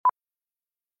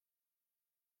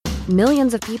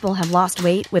Millions of people have lost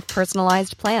weight with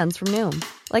personalized plans from Noom.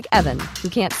 Like Evan, who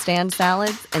can't stand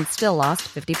salads and still lost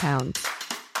 50 pounds.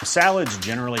 Salads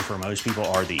generally for most people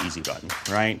are the easy button,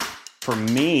 right? For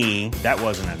me, that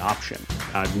wasn't an option.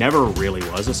 I never really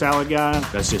was a salad guy.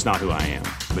 That's just not who I am.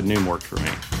 But Noom worked for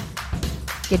me.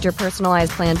 Get your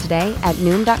personalized plan today at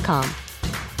Noom.com.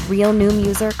 Real Noom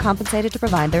user compensated to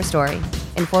provide their story.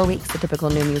 In 4 weeks, the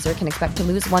typical Noom user can expect to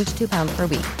lose 1 to 2 pounds per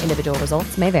week. Individual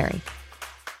results may vary.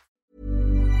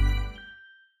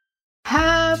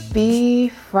 Happy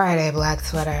Friday, Black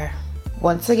Sweater.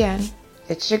 Once again,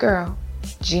 it's your girl,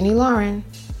 Jeannie Lauren,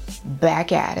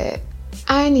 back at it.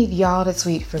 I need y'all to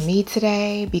tweet for me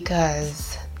today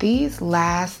because these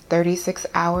last 36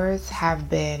 hours have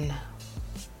been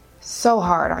so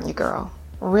hard on you, girl.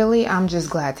 Really, I'm just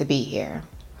glad to be here.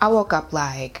 I woke up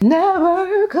like,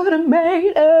 never could have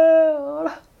made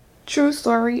it. True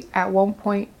story, at one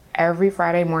point, every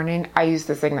Friday morning, I used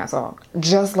to sing that song.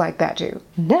 Just like that too.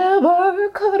 Never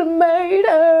could have made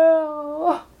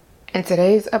it. And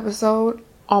today's episode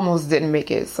almost didn't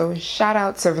make it, so shout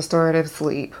out to restorative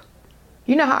sleep.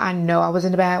 You know how I know I was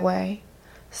in a bad way?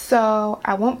 So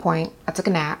at one point, I took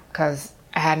a nap because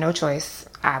I had no choice.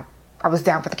 I was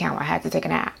down for the count. I had to take a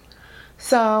nap.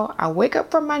 So I wake up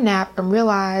from my nap and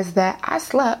realize that I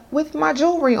slept with my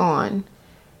jewelry on.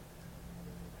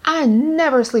 I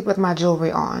never sleep with my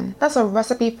jewelry on. That's a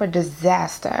recipe for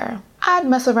disaster. I'd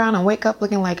mess around and wake up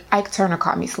looking like Ike Turner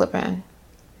caught me slipping.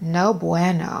 No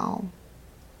bueno.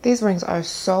 These rings are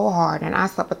so hard and I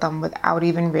slept with them without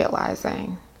even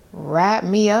realizing. Wrap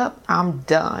me up, I'm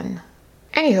done.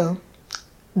 Anywho,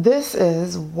 this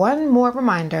is one more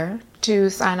reminder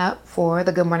to sign up for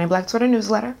the Good Morning Black Twitter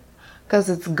newsletter because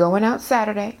it's going out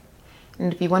Saturday.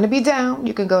 And if you want to be down,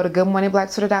 you can go to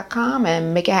goodmorningbblacktwitter.com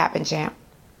and make it happen, champ.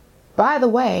 By the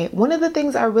way, one of the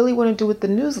things I really want to do with the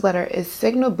newsletter is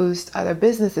signal boost other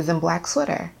businesses in Black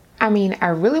Twitter. I mean, I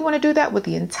really want to do that with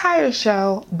the entire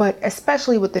show, but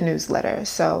especially with the newsletter.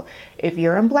 So if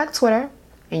you're in Black Twitter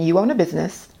and you own a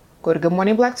business, go to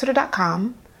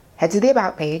goodmorningbblacktwitter.com, head to the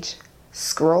About page,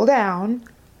 scroll down,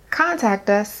 contact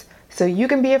us so you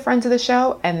can be a friend to the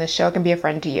show and the show can be a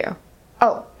friend to you.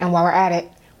 Oh, and while we're at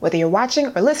it, whether you're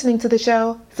watching or listening to the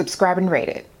show, subscribe and rate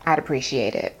it. I'd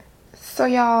appreciate it. So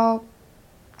y'all,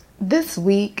 this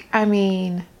week,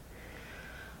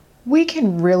 we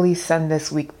can really send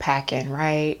this week packing,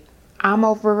 right? I'm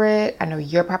over it. I know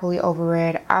you're probably over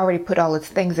it. I already put all its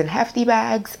things in hefty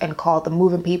bags and called the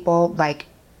moving people like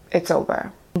it's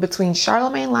over. Between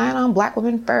Charlamagne lying on Black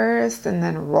women first and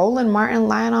then Roland Martin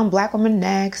lying on Black women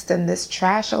next and this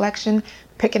trash election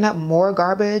picking up more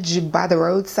garbage by the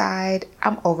roadside,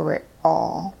 I'm over it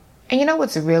all. And you know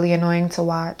what's really annoying to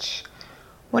watch?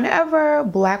 Whenever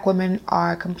Black women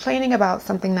are complaining about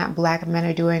something that Black men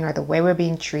are doing or the way we're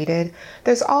being treated,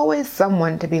 there's always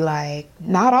someone to be like,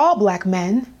 not all Black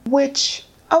men, which,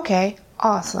 okay,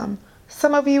 awesome.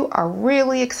 Some of you are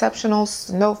really exceptional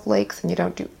snowflakes and you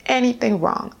don't do anything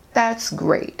wrong. That's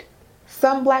great.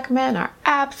 Some Black men are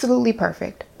absolutely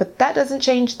perfect, but that doesn't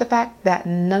change the fact that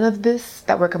none of this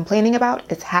that we're complaining about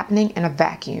is happening in a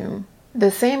vacuum. The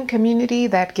same community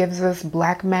that gives us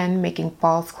Black men making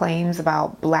false claims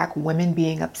about Black women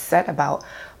being upset about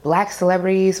Black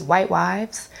celebrities' white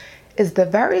wives is the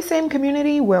very same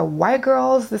community where white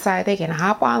girls decide they can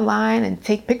hop online and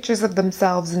take pictures of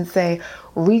themselves and say,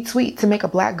 retweet to make a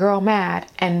Black girl mad,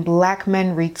 and Black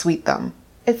men retweet them.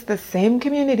 It's the same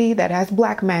community that has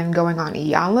Black men going on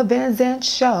Iyanla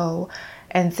Vanzant's show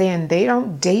and saying they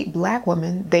don't date Black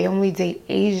women, they only date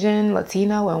Asian,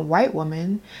 Latino, and white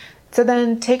women, to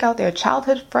then take out their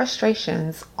childhood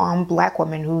frustrations on Black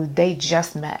women who they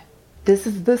just met. This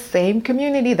is the same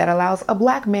community that allows a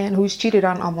Black man who's cheated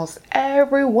on almost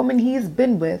every woman he's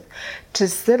been with to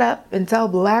sit up and tell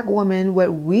Black women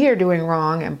what we're doing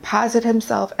wrong and posit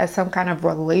himself as some kind of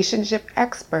relationship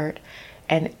expert,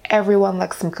 and everyone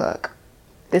lets him cook.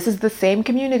 This is the same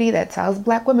community that tells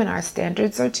Black women our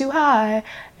standards are too high,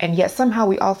 and yet somehow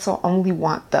we also only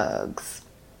want thugs.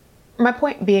 My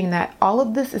point being that all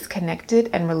of this is connected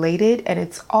and related, and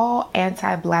it's all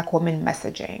anti-Black woman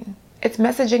messaging. It's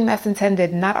messaging that's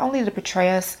intended not only to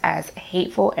portray us as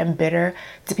hateful and bitter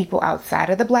to people outside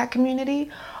of the Black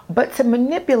community, but to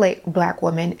manipulate Black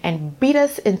women and beat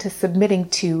us into submitting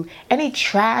to any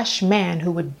trash man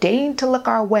who would deign to look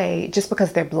our way just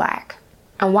because they're Black.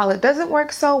 And while it doesn't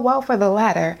work so well for the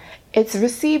latter, it's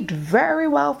received very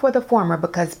well for the former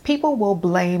because people will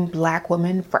blame Black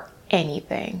women for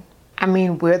anything. I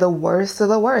mean, we're the worst of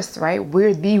the worst, right?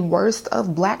 We're the worst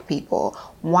of Black people.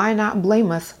 Why not blame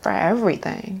us for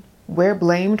everything? We're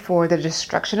blamed for the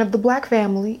destruction of the Black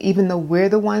family, even though we're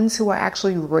the ones who are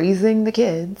actually raising the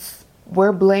kids.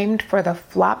 We're blamed for the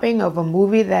flopping of a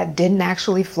movie that didn't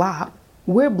actually flop.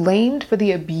 We're blamed for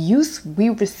the abuse we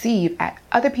receive at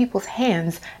other people's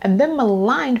hands and then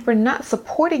maligned for not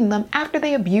supporting them after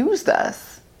they abused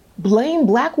us. Blame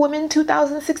Black Women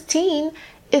 2016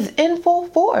 is in full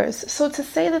force. So to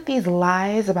say that these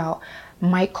lies about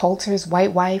Mike Coulter's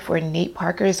white wife or Nate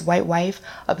Parker's white wife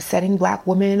upsetting Black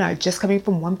women are just coming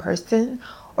from one person,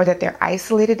 or that they're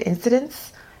isolated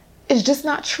incidents, is just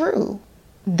not true.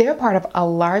 They're part of a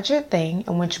larger thing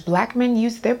in which Black men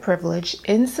use their privilege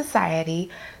in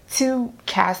society to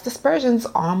cast aspersions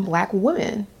on Black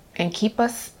women and keep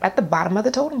us at the bottom of the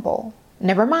totem pole.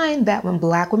 Never mind that when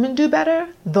Black women do better,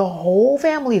 the whole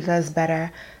family does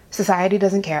better. Society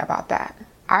doesn't care about that.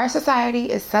 Our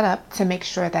society is set up to make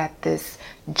sure that this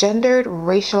gendered,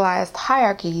 racialized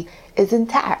hierarchy is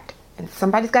intact. And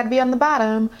somebody's got to be on the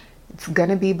bottom. It's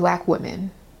gonna be Black women.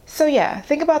 So yeah,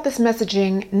 think about this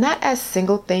messaging not as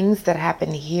single things that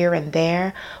happen here and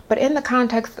there, but in the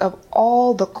context of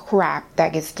all the crap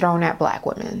that gets thrown at Black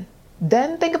women.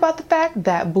 Then think about the fact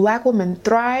that Black women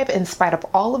thrive in spite of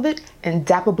all of it and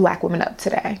dap a Black woman up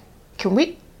today. Can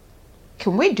we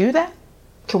do that?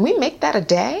 Can we make that a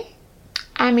day?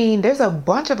 I mean, there's a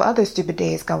bunch of other stupid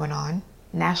days going on.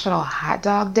 National Hot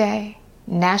Dog Day,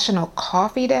 National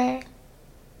Coffee Day,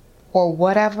 or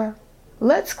whatever.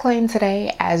 Let's claim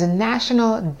today as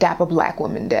National Dap a Black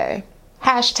Woman Day.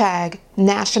 Hashtag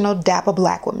National Dap a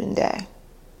Black Woman Day.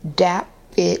 Dap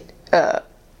it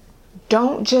up.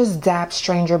 Don't just dap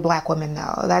stranger Black women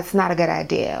though. That's not a good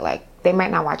idea. Like, they might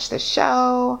not watch the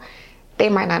show. They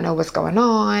might not know what's going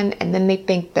on. And then they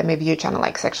think that maybe you're trying to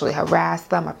like sexually harass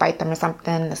them or fight them or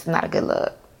something. That's not a good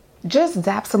look. Just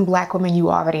dap some Black women you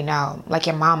already know, like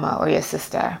your mama or your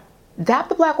sister. Dap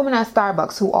the Black woman at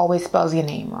Starbucks who always spells your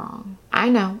name wrong. I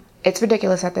know, it's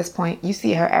ridiculous at this point. You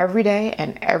see her every day,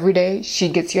 and every day she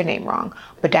gets your name wrong.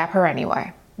 But dap her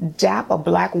anyway. Dap a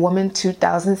Black woman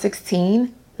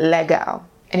 2016, let go.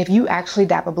 And if you actually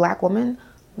dap a Black woman,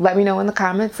 let me know in the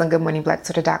comments on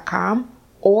goodmorningblackTwitter.com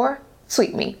or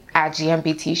tweet me at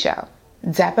GMBT Show.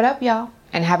 Dap it up, y'all,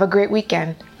 and have a great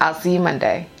weekend. I'll see you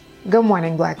Monday. Good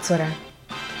morning, Black Twitter.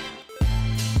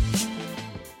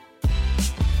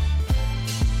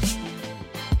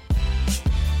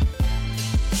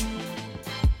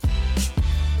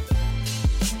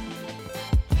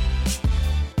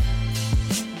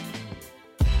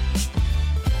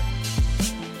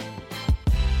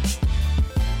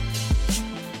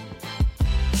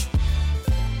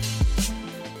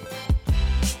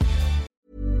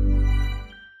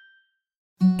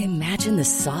 Imagine the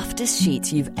softest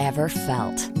sheets you've ever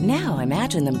felt. Now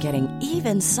imagine them getting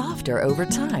even softer over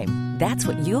time. That's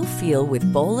what you'll feel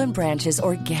with Boll & Branch's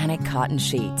organic cotton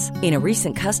sheets. In a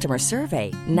recent customer survey,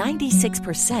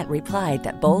 96% replied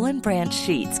that Boll & Branch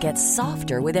sheets get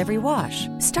softer with every wash.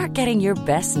 Start getting your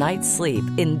best night's sleep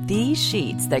in these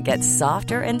sheets that get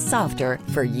softer and softer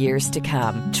for years to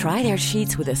come. Try their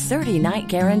sheets with a 30-night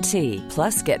guarantee.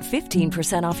 Plus, get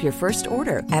 15% off your first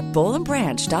order at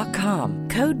bollandbranch.com.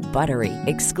 Code BUTTERY.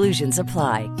 Exclusions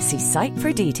apply. See site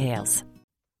for details.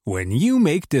 When you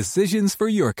make decisions for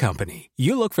your company,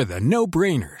 you look for the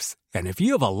no-brainers. And if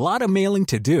you have a lot of mailing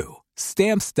to do,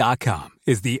 Stamps.com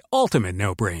is the ultimate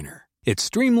no-brainer. It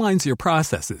streamlines your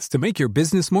processes to make your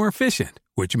business more efficient,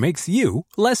 which makes you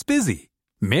less busy.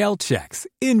 Mail checks,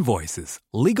 invoices,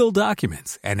 legal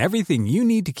documents, and everything you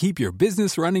need to keep your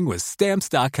business running with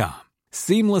Stamps.com.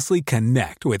 Seamlessly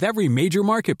connect with every major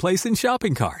marketplace and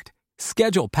shopping cart.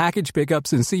 Schedule package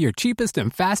pickups and see your cheapest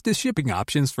and fastest shipping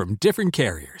options from different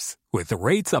carriers. With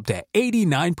rates up to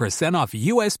 89% off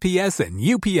USPS and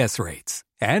UPS rates.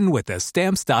 And with the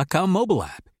Stamps.com mobile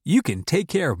app, you can take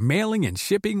care of mailing and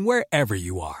shipping wherever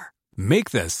you are. Make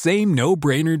the same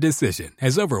no-brainer decision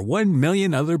as over 1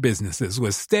 million other businesses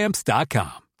with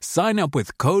Stamps.com. Sign up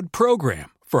with code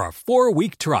PROGRAM for a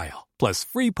 4-week trial, plus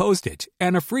free postage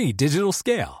and a free digital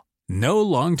scale. No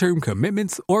long-term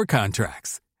commitments or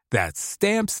contracts. That's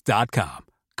Stamps.com.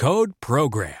 Code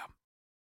PROGRAM.